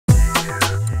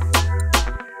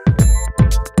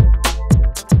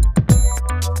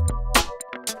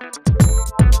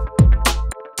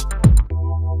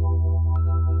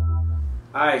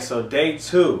Alright, so day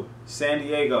 2, San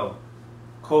Diego.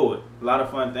 Cool. A lot of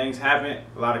fun things happened.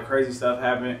 A lot of crazy stuff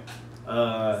happened.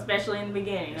 Especially in the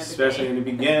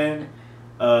beginning.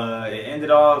 It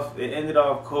ended off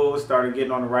cool. Started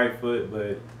getting on the right foot,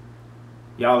 but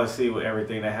y'all let's see what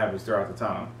everything that happens throughout the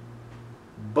time.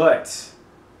 But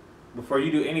before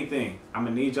you do anything, I'm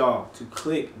gonna need y'all to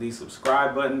click the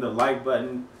subscribe button, the like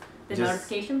button,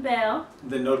 notification bell.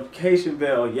 The notification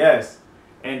bell, yes.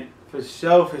 And for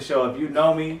sure, if you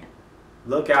know me,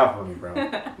 look out for me, bro.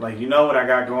 Like, you know what I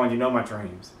got going, you know my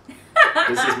dreams.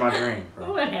 This is my dream,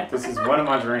 bro. This is one of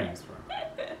my dreams, bro.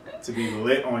 To be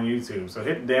lit on YouTube. So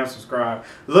hit the damn subscribe.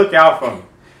 Look out for me.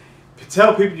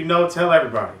 Tell people you know, tell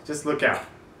everybody. Just look out.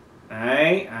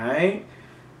 Alright?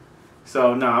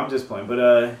 So, no, I'm just playing.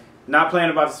 But, not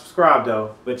playing about the subscribe,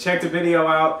 though. But check the video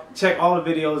out. Check all the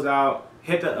videos out.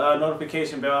 Hit the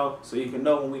notification bell so you can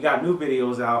know when we got new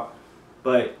videos out.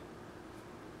 But,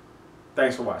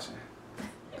 thanks for watching.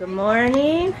 Good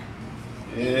morning.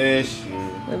 Yes.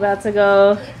 We're about to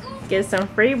go get some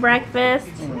free breakfast.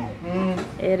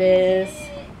 It is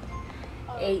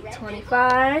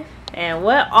 8:25. And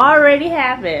what already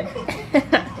happened?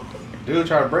 Dude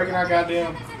tried to break in our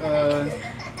goddamn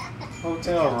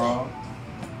hotel room.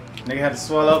 Nigga had to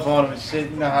swell up on him and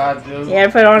shit. You know how I do. Yeah,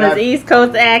 put on his East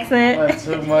Coast accent. Not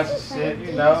too much shit,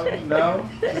 you know.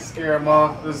 Just scare him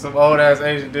off. This is some old ass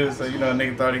Asian dude, so you know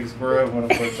nigga thought he could square up with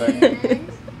him for a second.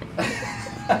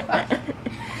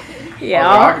 Yeah.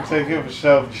 I can take him for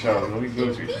sure. So we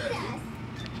Gucci.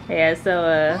 Yeah,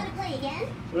 so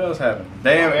what else happened?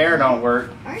 Damn air don't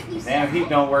work. Damn heat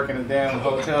don't work in the damn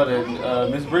hotel that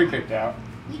Miss Bree picked out.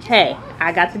 Hey,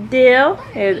 I got the deal.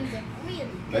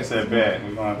 They said bad.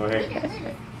 We're gonna go ahead and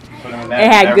put them in that.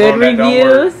 It had good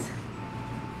reviews.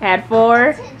 Had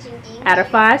 4 out of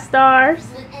 5 stars.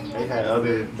 They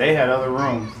had other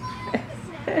rooms.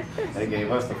 They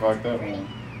gave us the fucked up one.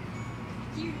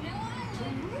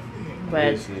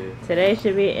 But today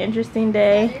should be an interesting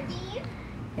day.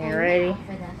 Get ready.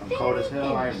 I'm cold as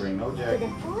hell. I ain't bring no jacket.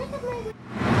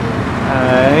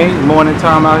 Alright, morning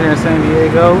time out here in San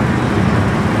Diego.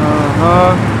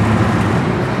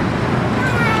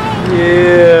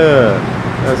 Yeah,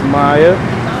 that's Maya.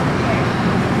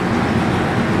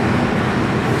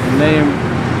 Name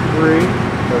Bree.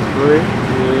 That's Bree.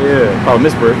 Yeah, oh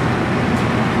Miss Bree.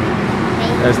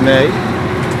 That's Nate.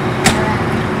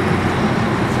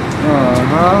 We're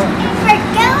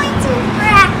going to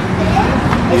practice.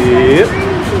 Yep.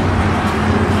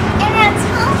 And that's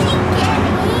only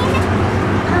getting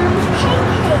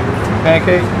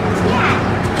Pancake? Yeah.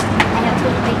 I hope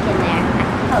there's bacon there.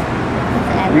 I hope.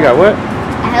 You got what? I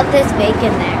hope there's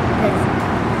bacon there because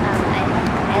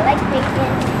I like bacon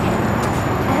and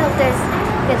I hope there's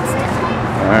good stuff.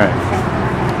 Alright.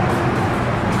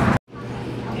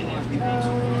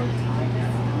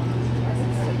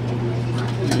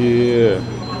 Yeah.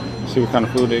 See what kind of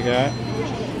food they got?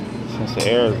 Since the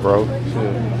air is broke. Shit.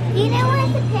 Do you know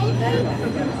where's the pancake?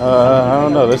 I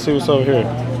don't know. Let's see what's over here.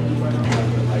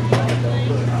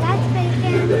 That's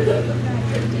bacon.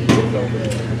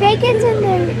 Bacon's in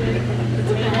there.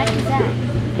 What is that?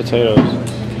 Potatoes.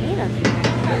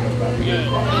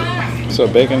 Potatoes. So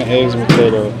bacon, eggs, and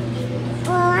potatoes.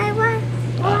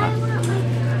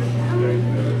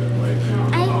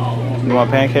 You want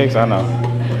pancakes? I know.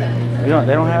 They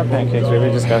don't have pancakes, baby.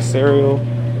 They just got cereal.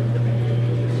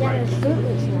 Yeah, there's Fruit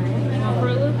Loops now.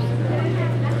 Fruit Loops?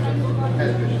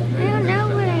 I don't know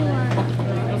what I want.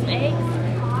 Some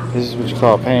eggs. This is what you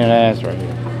call pain in the ass right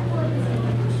here.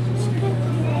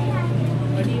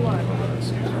 What do you want?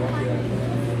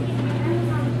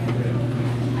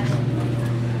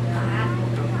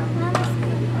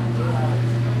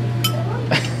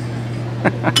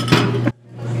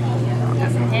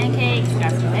 Got some pancakes,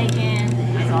 got some bacon.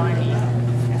 That's all I need.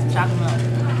 Got some chocolate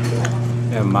milk.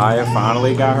 And Maya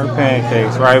finally got her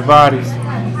pancakes, right, bodies?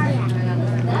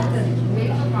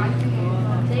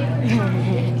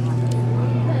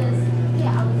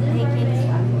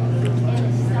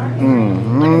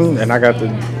 And I got the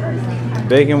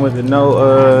bacon with the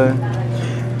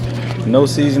no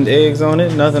seasoned eggs on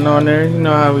it, nothing on there. You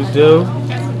know how we do.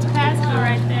 Got some Tabasco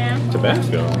right there.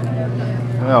 Tabasco?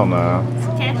 Hell no.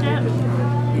 Some ketchup.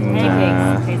 Nah.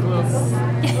 Pancakes taste a little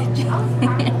sketchy.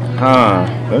 Huh.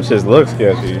 Them shits look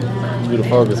sketchy. Do the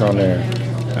focus on there.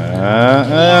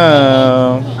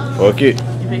 Fuck it.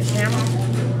 Big camera.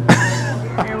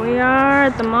 Here we are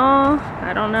at the mall.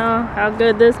 I don't know how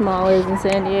good this mall is in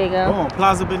San Diego. Boom,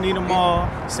 Plaza Bonita Mall,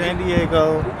 San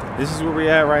Diego. This is where we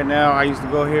at right now. I used to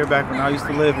go here back when I used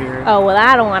to live here. Oh, well,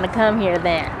 I don't want to come here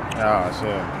then. Oh,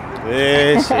 shit.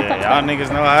 This shit. Y'all niggas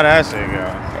know how that shit go.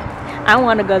 I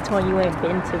want to go to one you ain't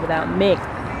been to without Mick.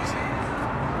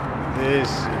 This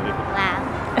shit. Wow.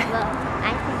 Well,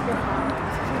 I think this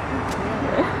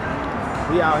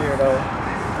We out here though.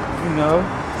 You know,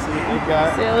 see what we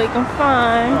got. See what we can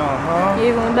find.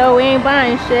 Even Even though we ain't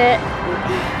buying shit.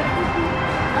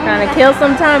 Trying to kill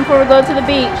some time before we go to the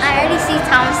beach. I already see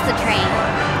Thomas the Train.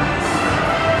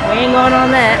 We ain't going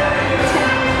on that.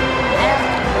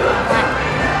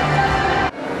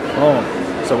 Boom.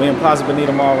 So we in Plaza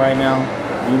Bonita Mall right now.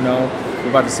 You know, we're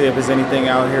about to see if there's anything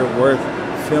out here worth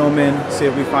filming. See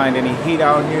if we find any heat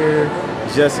out here,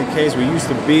 just in case. We used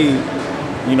to be,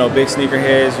 you know, big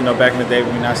sneakerheads. You know, back in the day,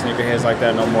 we're not sneakerheads like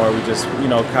that no more. We just, you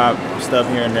know, cop stuff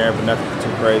here and there, but nothing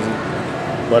too crazy.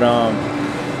 But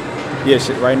yeah,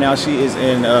 right now she is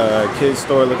in a kids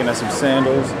store looking at some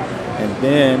sandals, and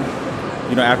then,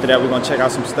 you know, after that we're gonna check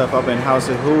out some stuff up in House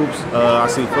of Hoops. I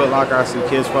see Foot Locker, I see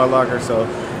Kids Foot Locker, so,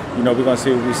 you know, we're gonna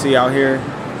see what we see out here,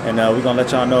 and we're gonna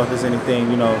let y'all know if there's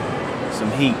anything, you know, some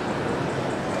heat.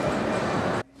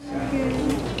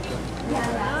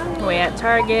 We at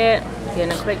Target,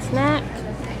 getting a quick snack.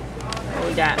 What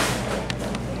we got?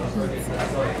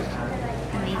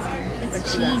 Amazing. It's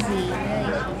cheesy.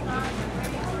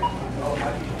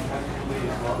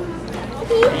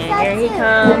 Really cheesy. And here he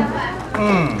comes.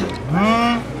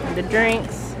 The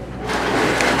drinks.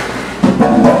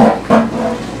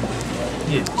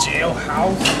 Yeah,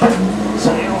 jailhouse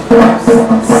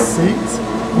seats.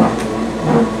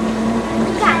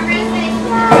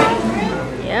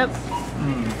 Yep.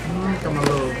 Come on,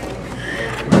 little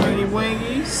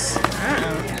wingies.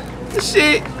 The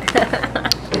shit.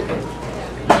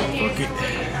 Okay.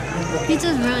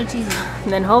 Pizza's really cheesy.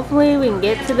 And then hopefully we can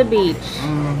get to the beach.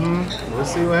 We'll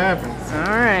see what happens.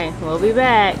 Alright, we'll be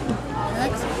back.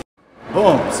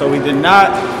 Boom. So we did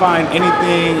not find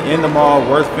anything in the mall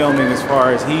worth filming as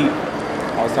far as heat.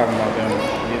 I was talking about them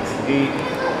getting some heat.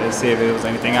 Let's see if there was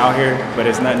anything out here, but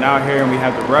it's nothing out here, and we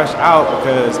have to rush out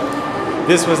because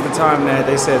this was the time that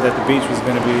they said that the beach was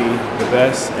going to be the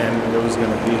best, and it was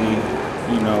going to be,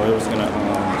 you know, it was going to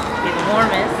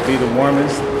be the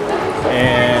warmest.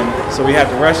 And so we have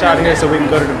to rush out here so we can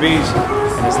go to the beach.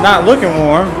 And it's not looking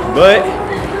warm, but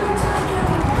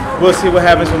we'll see what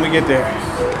happens when we get there.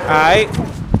 Alright,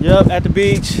 yep, at the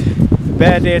beach.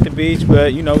 Bad day at the beach,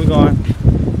 but you know, we're going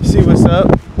to see what's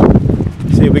up.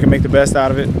 See if we can make the best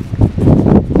out of it.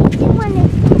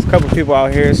 There's a couple people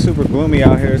out here. It's super gloomy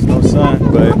out here. There's no sun,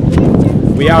 but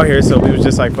we out here, so we was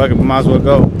just like, fuck it, we might as well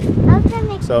go.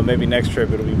 So maybe next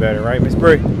trip it'll be better, right, Miss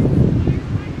Bree?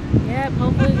 Yep,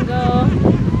 hopefully we can go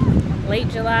late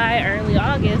July, early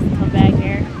August, come back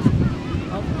here.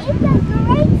 It's a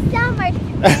great summer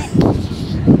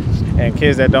trip. And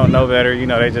kids that don't know better, you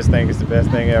know, they just think it's the best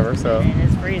thing ever, so. And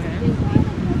it's freezing.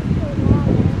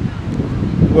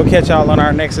 We'll catch y'all on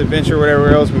our next adventure, whatever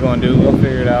else we're gonna do. We'll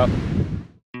figure it out.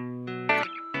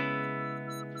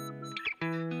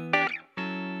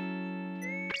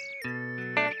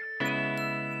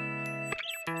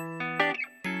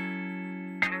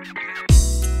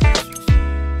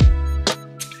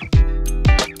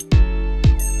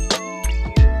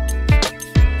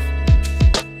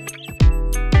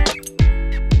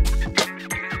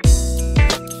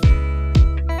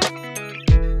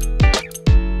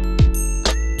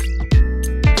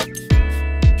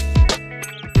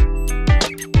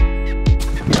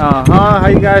 How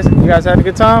you guys had a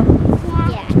good time?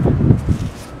 Yeah.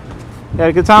 You had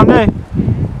a good time today?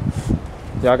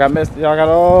 Y'all got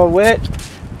all wet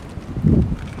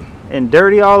and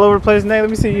dirty all over the place today. Let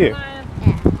me see you.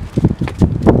 Yeah.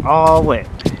 All wet.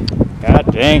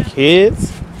 God dang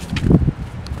kids.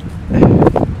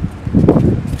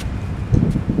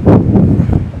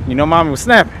 You know mama was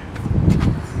snapping.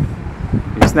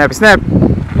 You snappy.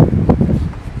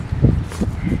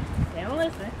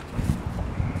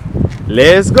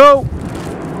 Let's go!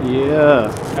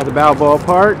 Yeah, at the Balboa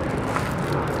Park.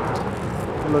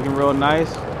 Looking real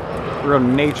nice, real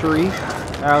naturey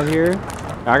out here.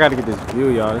 I gotta get this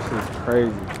view, y'all. This is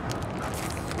crazy.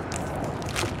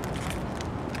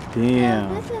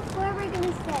 Damn. This is where we're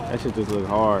gonna stay. That shit just look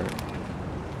hard.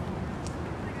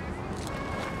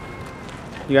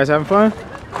 You guys having fun?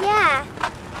 Yeah.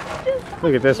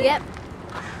 Look at this one. Yep.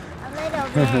 A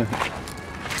little bit.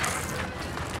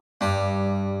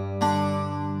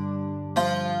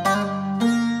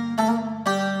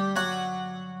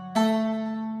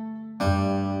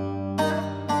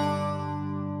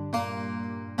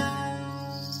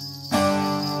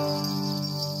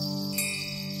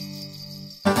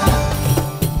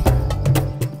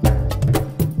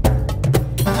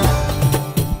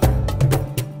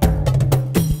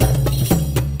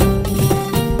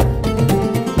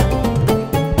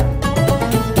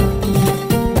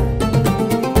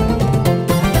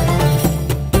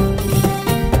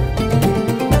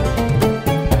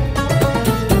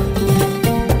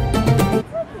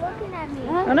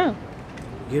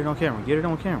 it on camera. Get it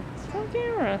on camera. It's on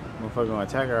camera. Motherfucker gonna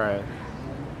attack her ass.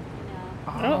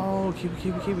 Oh, keep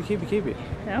it.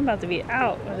 Yeah, I'm about to be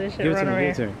out of this shit. Give it Run to me,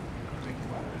 around. give it to me.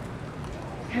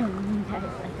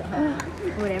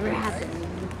 Whatever happens,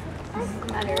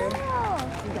 doesn't matter. You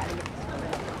gotta get.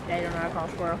 They don't know how to call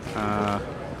squirrel.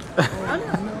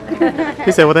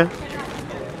 He said what that?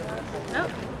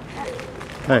 Nope.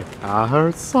 Hey, I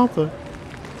heard something.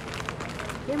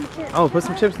 Give him chips. Oh, put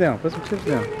some chips down. Put some chips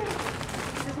down.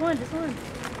 Just one.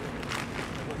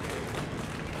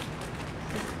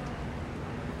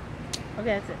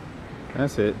 Okay, that's it.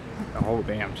 That's it. The whole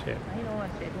damn chip. You don't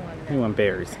want shit. You want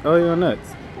berries. Oh, you want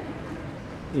nuts.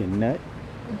 You nut.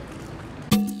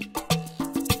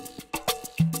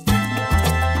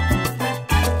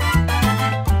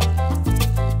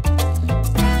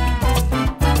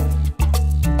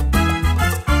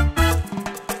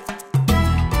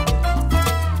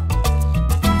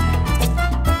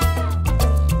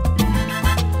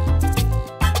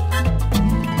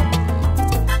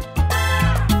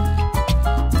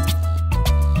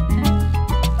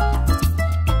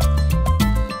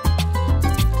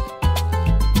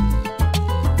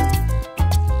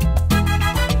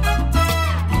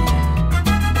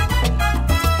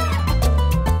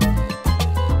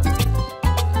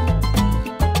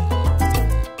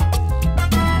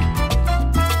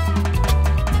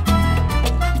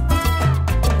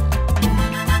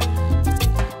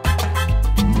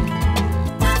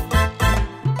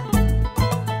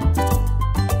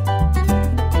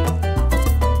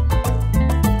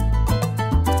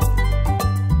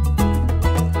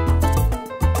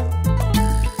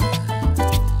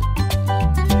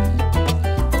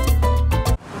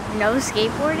 No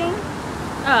skateboarding?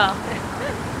 Oh.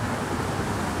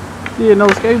 Yeah, no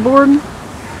skateboarding?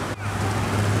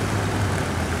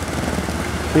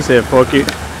 He said, fuck it.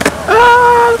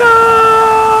 Oh, no!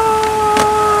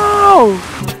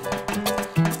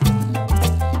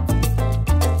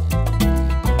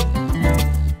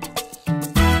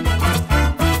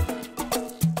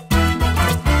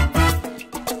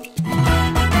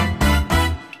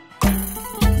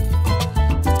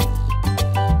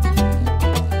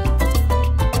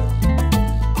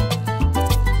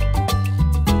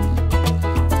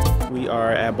 We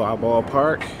are at Balboa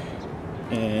Park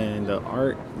and the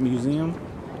art museum,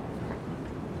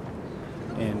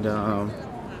 and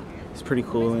it's pretty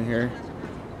cool in here.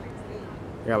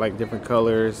 They got like different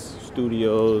colors,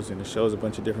 studios, and it shows a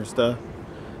bunch of different stuff,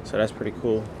 so that's pretty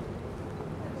cool.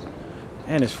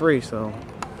 And it's free, so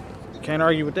can't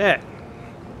argue with that.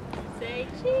 Say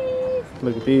cheese.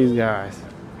 Look at these guys.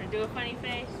 Or do a funny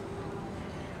face.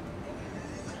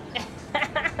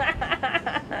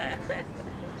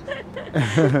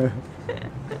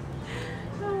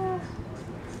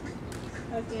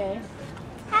 Okay.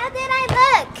 How did I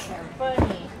look?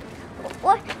 Funny.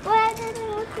 What did I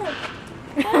look like?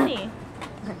 Funny.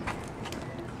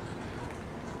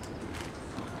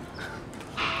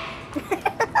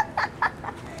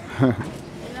 You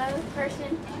know this person?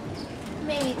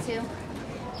 Maybe two.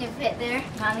 Can fit there.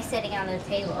 Mommy's sitting on the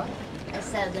table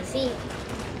instead of the seat.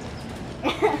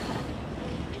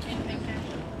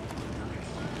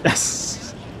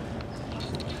 Yes.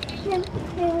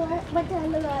 What do I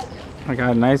look like? I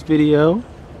got a nice video.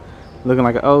 Looking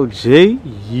like an OG.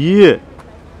 Yeah.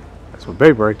 That's what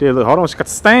baby right there. Look, hold on, she got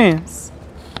the stands.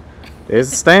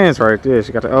 There's the stands right there.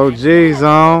 She got the OGs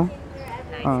on.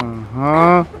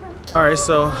 Alright,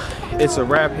 so it's a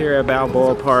wrap here at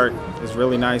Balboa Park. It's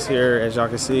really nice here, as y'all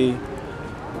can see.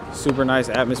 Super nice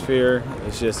atmosphere.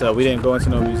 It's just we didn't go into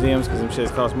no museums because them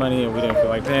shits cost money and we didn't feel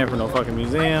like paying for no fucking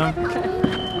museum. I'm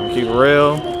gonna keep it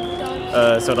real.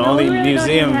 So the only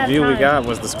museum view we got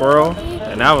was the squirrel,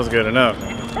 and that was good enough.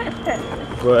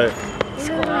 But We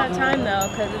don't have time though,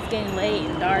 because it's getting late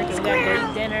and dark, and we gotta go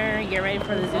eat dinner and get ready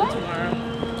for the zoo tomorrow.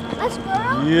 A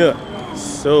squirrel? yeah,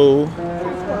 so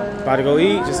about to go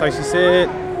eat, just like she said,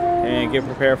 and get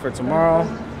prepared for tomorrow.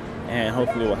 And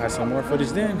hopefully we'll have some more footage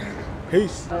then.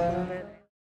 Peace.